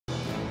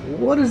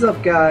What is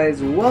up,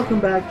 guys? Welcome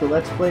back to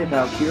Let's Play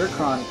Valkyria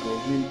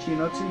Chronicles.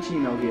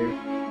 MinccinoCinccino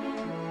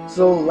here.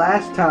 So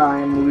last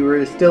time we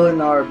were still in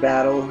our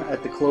battle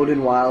at the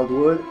Cloden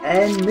Wildwood,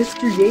 and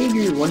Mr.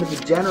 Jaeger, one of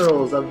the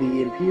generals of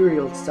the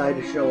Imperial,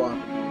 decided to show up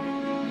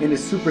in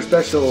his super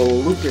special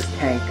Lucas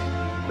tank.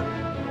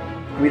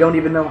 We don't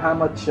even know how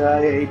much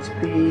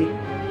HP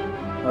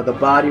the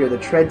body or the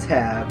treads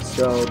have,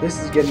 so this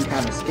is getting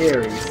kind of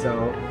scary.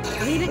 So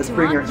let's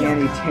bring our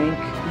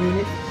anti-tank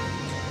unit.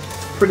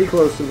 Pretty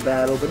close to the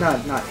battle, but not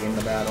in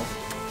the battle.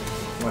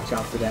 Watch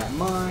out for that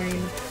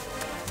mine.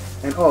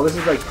 And oh, this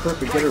is like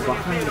perfect. Get her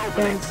behind the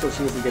fence so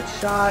she doesn't get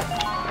shot.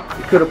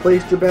 We could have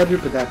placed her better,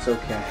 but that's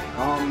okay.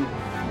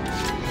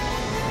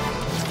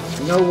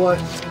 You know what?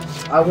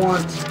 I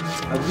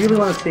really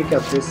want to take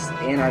out this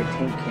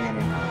anti-tank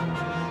cannon.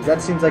 Because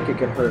that seems like it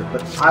could hurt.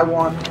 But I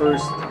want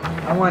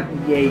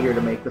Jaeger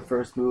to make the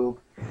first move.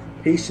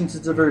 Patience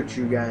is a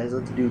virtue, guys.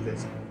 Let's do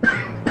this.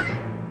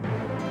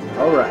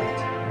 Alright.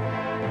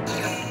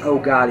 Oh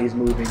god, he's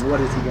moving.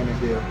 What is he gonna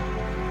do?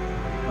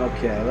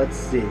 Okay, let's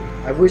see.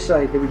 I wish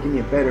they would give me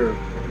a better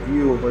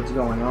view of what's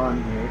going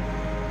on here.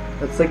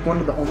 That's like one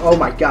of the... Oh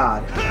my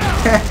god.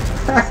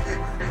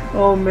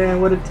 Oh man,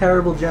 what a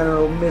terrible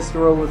general. Miss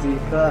Rosie.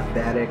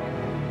 Pathetic.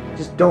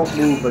 Just don't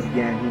move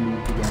again. He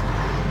moved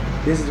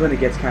again. This is when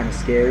it gets kind of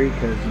scary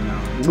because, you know,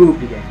 he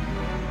moved again.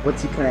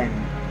 What's he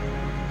planning?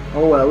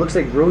 Oh well, it looks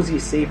like Rosie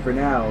is safe for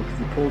now because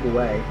he pulled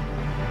away.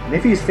 And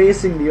if he's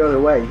facing the other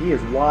way, he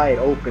is wide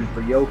open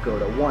for Yoko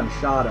to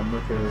one-shot him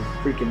with her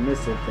freaking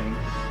missile thing.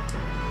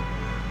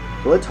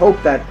 So let's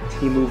hope that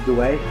he moved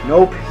away.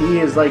 Nope, he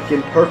is like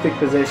in perfect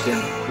position.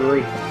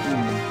 Great.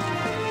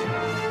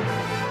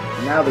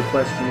 Now the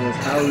question is,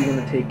 how are we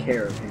going to take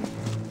care of him?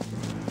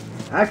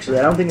 Actually,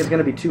 I don't think it's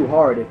going to be too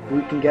hard. If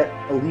we can get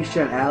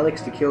Alicia and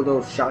Alex to kill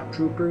those shock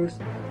troopers,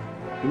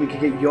 then we can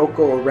get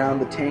Yoko around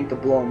the tank to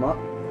blow him up.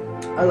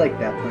 I like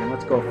that plan.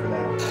 Let's go for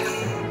that.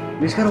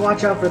 We just gotta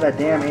watch out for that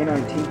damn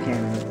A19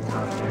 cannon at the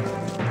top there.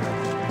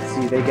 Let's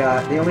see,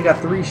 they only got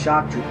 3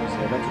 shock troopers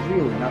there. That's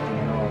really nothing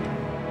at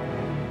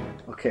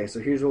all. Okay, so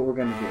here's what we're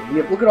gonna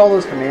do. Look at all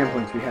those command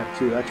points we have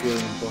too. That's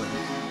really important.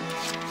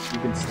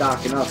 We've been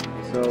stocking up.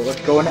 So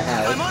let's go into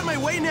Alex. I'm on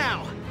my way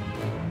now.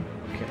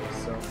 Okay,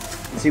 so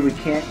you see, we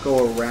can't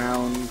go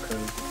around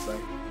because it's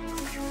like.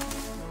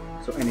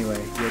 So anyway,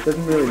 yeah, it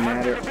doesn't really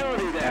matter.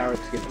 Alex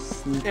gets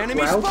sneak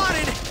out.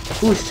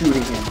 Who's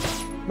shooting him?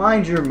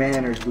 Mind your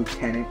manners,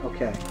 Lieutenant.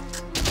 Okay.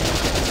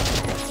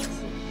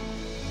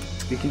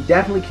 We can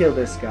definitely kill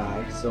this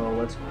guy, so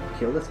let's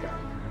kill this guy.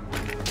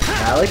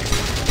 Alex,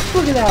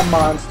 look at that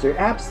monster.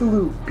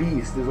 Absolute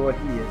beast is what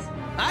he is.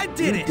 I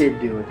did it! You did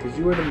do it, because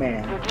you were the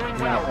man.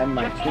 Now, end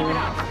my turn.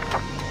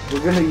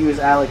 We're going to use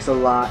Alex a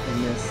lot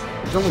in this.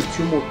 There's only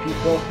 2 more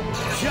people.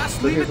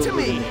 Just leave it to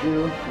me.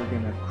 We're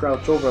going to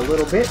crouch over a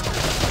little bit.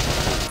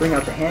 Bring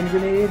out the hand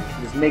grenade.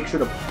 Just make sure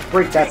to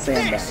break that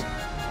sandbag.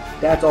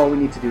 That's all we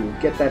need to do.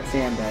 Get that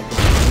sandbag.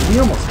 We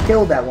almost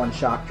killed that one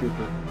shock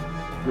trooper,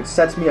 which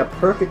sets me up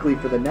perfectly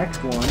for the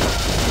next one.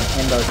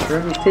 And our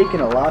turn, we've taken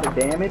a lot of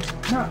damage.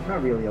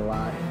 Not really a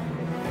lot.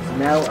 So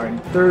now our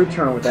 3rd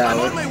turn with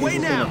Alex. He's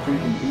just gonna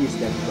freaking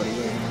beast everybody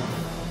right now.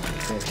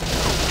 Okay.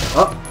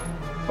 Oh,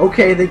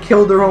 okay, they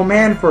killed their own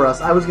man for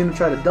us. I was gonna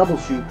try to double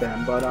shoot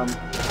them, but I'll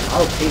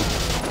take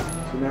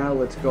it. So now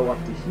let's go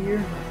up to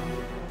here.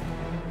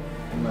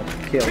 And let's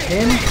kill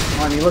him.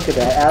 I mean, look at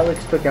that.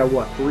 Alex took out,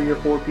 what, 3 or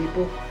 4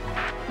 people?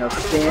 Now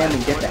stand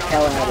and get the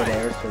hell out of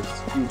there,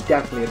 because you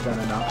definitely have done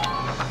enough.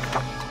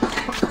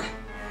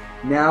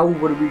 Now,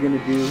 what are we going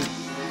to do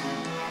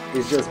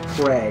is just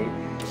pray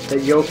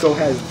that Yoko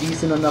has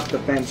decent enough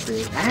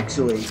defenses.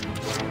 Actually,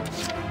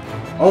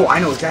 oh, I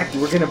know exactly.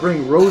 We're going to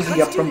bring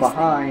Rosie up from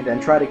behind and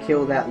try to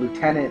kill that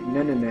Lieutenant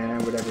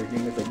or whatever his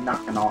name is, like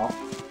knocking off.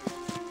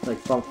 Like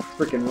some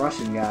freaking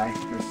Russian guy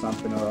or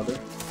something or other.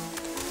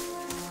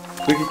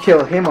 We could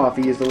kill him off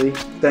easily,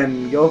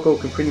 then Yoko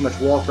can pretty much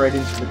walk right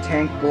into the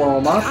tank, blow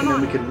him up, and then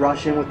we could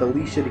rush in with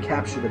Alicia to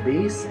capture the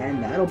base,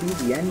 and that'll be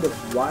the end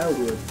of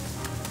Wildwood.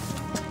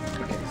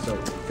 Okay, so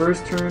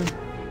first turn,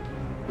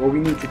 what we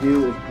need to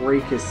do is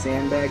break his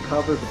sandbag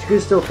cover, but you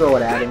can still throw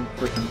it at him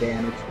for some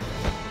damage.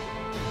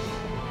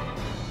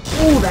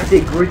 Oh, that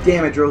did great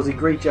damage, Rosie.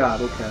 Great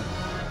job. Okay.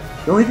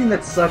 The only thing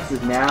that sucks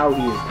is now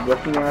he is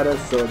looking at us,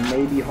 so it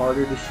may be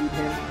harder to shoot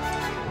him.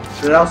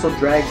 But it also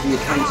drags the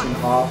attention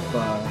off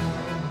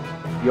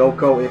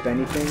Yoko, if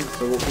anything.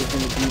 So what we're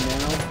going to do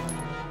now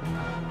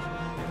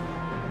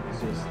is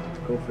just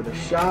go for the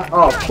shot.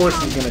 Oh, of course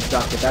he's going to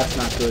duck it. That's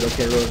not good.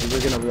 Okay, Rosie,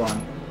 we're going to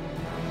run.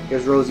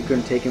 Because Rosie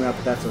couldn't take him out,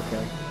 but that's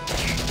okay.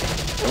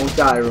 Don't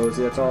die,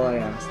 Rosie. That's all I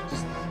ask.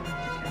 Just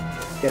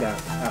get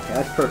out. Okay,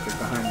 that's perfect.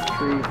 Behind the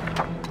tree.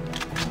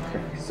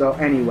 Okay, so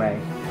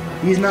anyway,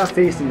 he's not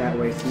facing that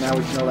way, so now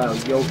we can allow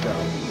Yoko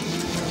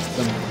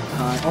some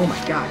time. Oh my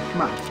god,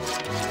 come on.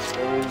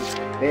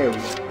 There we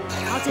go.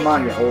 Come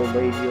on, you old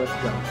lady, let's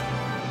go.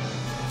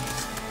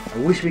 I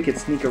wish we could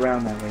sneak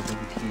around that way, but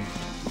we can't.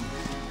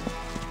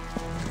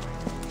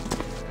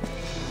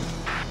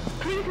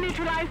 Please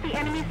neutralize the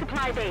enemy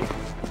supply base.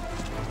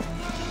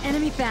 Enemy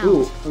Enemy found.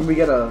 Ooh, and we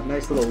get a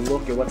nice little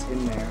look at what's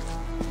in there.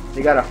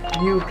 They got a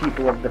few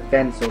people of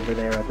defense over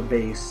there at the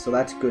base, so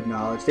that's good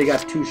knowledge. They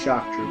got 2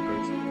 shock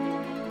troopers.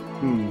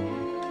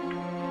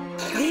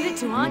 Leave it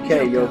to Aunt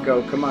Okay, Yoko.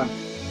 Yoko, come on.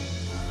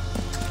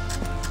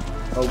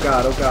 Oh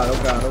god, oh god,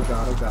 oh god, oh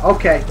god, oh god.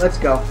 Okay, let's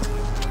go.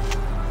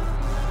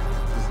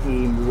 Just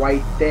aim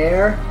right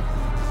there.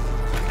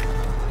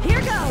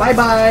 Here goes.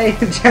 Bye-bye,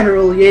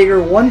 General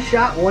Jaeger. 1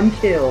 shot, 1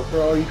 kill for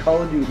all you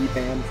Call of Duty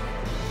fans.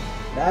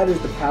 That is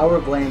the power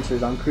of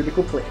Lancers on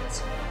critical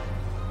plates.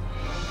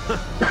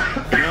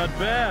 Not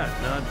bad,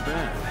 not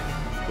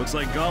bad. Looks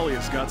like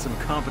Gallia's got some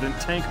competent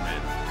tank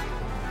men.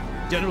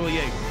 General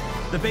Jaeger,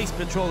 the base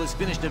patrol has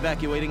finished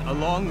evacuating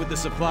along with the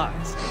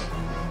supplies.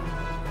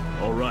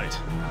 All right.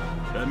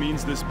 That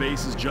means this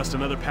base is just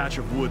another patch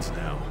of woods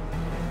now.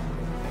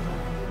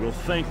 We'll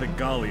thank the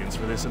Gallians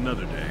for this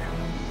another day.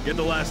 Get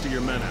the last of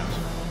your men out.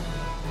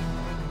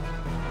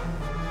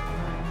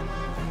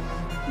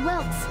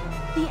 Welts,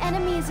 the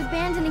enemy is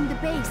abandoning the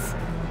base.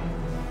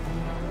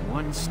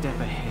 One step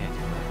ahead.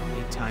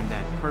 They timed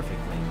that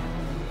perfectly.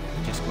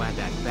 Just glad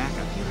that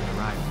backup unit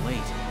arrived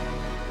late.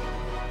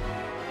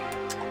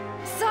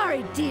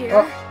 Sorry,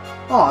 dear.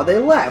 Oh, they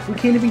left. We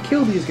can't even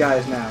kill these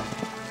guys now.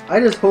 I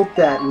just hope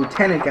that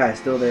Lieutenant guy's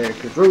still there,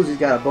 because Rosie's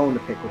got a bone to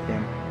pick with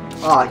him.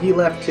 Ah, he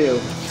left too.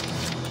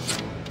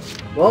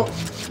 Well,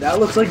 that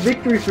looks like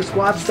victory for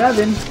Squad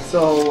 7.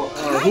 So,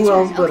 who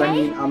else? But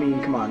okay? I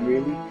mean, come on,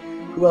 really?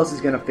 Who else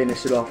is gonna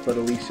finish it off but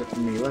Alicia for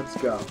me? Let's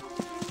go.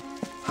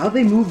 How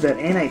they move that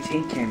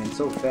anti-tank cannon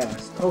so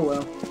fast? Oh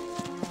well.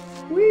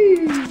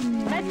 Whee!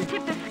 Let's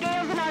tip the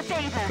scales in our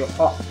favor. So,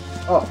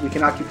 oh, we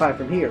can occupy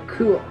from here.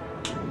 Cool.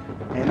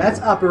 And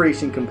that's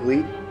operation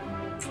complete.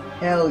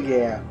 Hell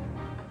yeah.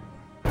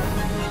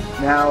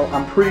 Now,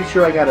 I'm pretty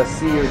sure I got a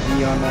C or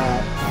D on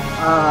that.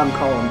 I'm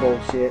calling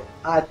bullshit.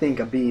 I think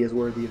a B is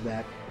worthy of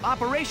that.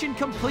 Operation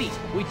complete.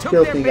 We took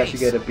Still their think base. I should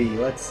get a B.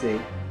 Let's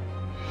see.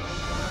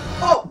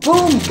 Oh,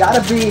 boom! Got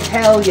a B.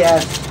 Hell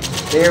yes.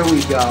 There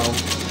we go.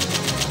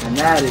 And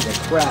that is a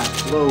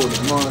crap load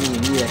of money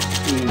and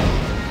EXP.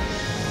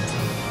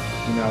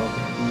 You know,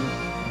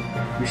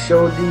 we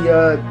showed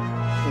the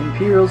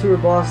Imperials who were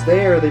boss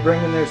there. They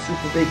bring in their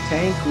super big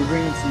tank. We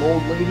bring in some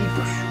old lady.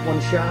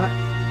 1 shot.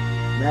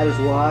 And that is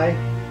why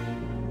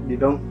you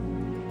don't,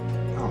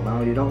 I don't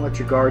know, you don't let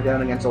your guard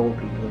down against old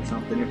people or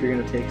something if you're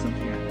going to take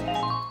something like this.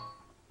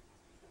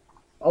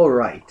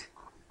 Alright.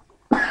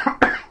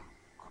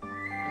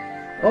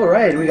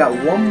 Alright, we got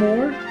one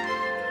more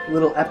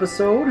little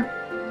episode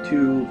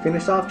to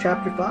finish off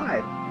Chapter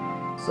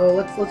 5. So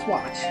let's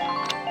watch.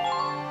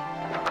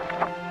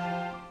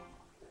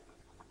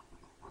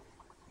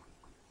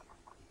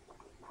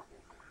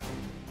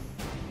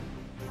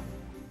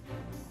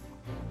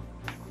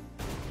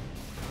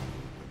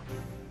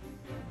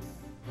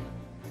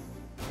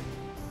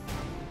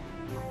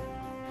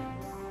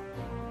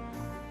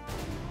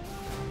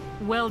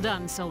 Well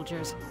done,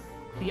 soldiers.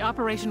 The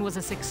operation was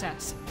a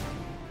success.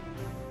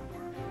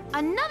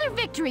 Another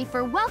victory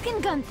for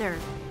Welkin Gunther.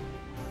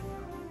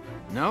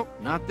 Nope,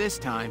 not this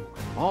time.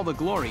 All the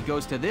glory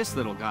goes to this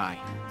little guy.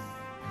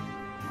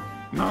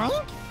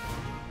 Mike?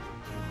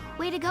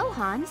 Way to go,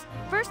 Hans.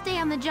 First day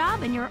on the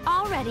job and you're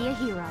already a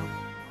hero.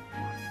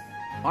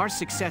 Our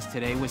success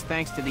today was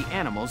thanks to the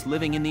animals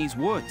living in these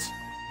woods.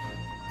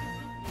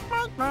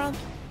 Mike.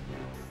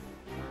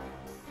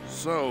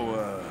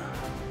 So,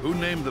 who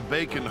named the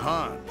bacon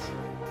Hans?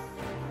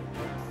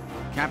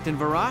 Captain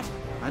Virat,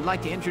 I'd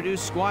like to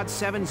introduce Squad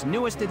 7's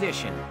newest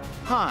addition,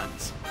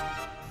 Hans.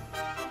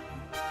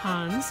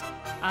 Hans,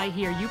 I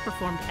hear you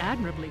performed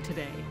admirably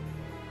today.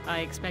 I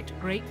expect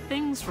great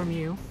things from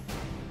you.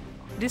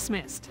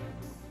 Dismissed.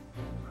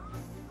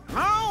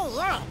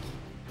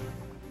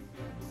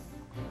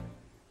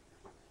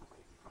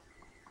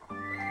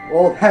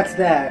 Well, that's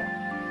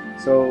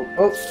that. So,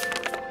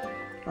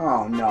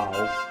 oh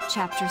no.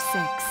 Chapter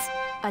 6.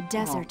 A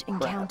desert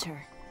crap.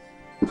 encounter.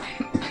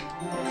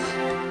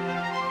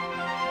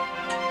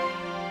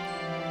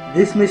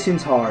 This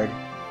mission's hard.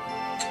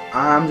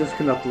 I'm just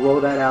gonna throw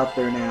that out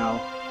there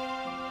now.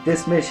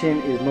 This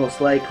mission is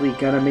most likely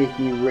gonna make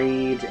me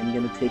rage and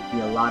gonna take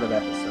me a lot of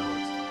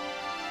episodes.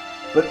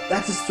 But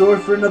that's a story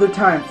for another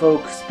time,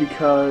 folks,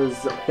 because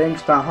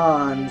thanks to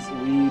Hans,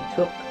 we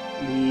took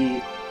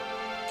the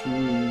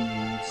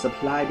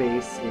supply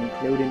base in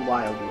Cloden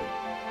Wildwood.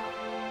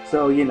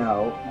 So, you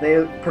know,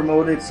 they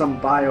promoted some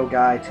bio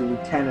guy to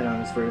lieutenant on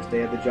his first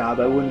day at the job.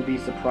 I wouldn't be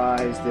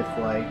surprised if,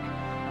 like,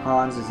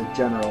 Hans is a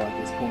general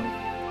at this point.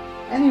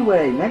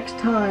 Anyway, next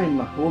time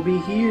we'll be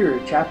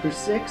here, Chapter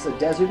 6, A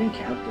Desert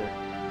Encounter.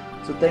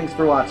 So thanks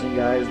for watching,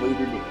 guys.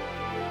 Later, dude.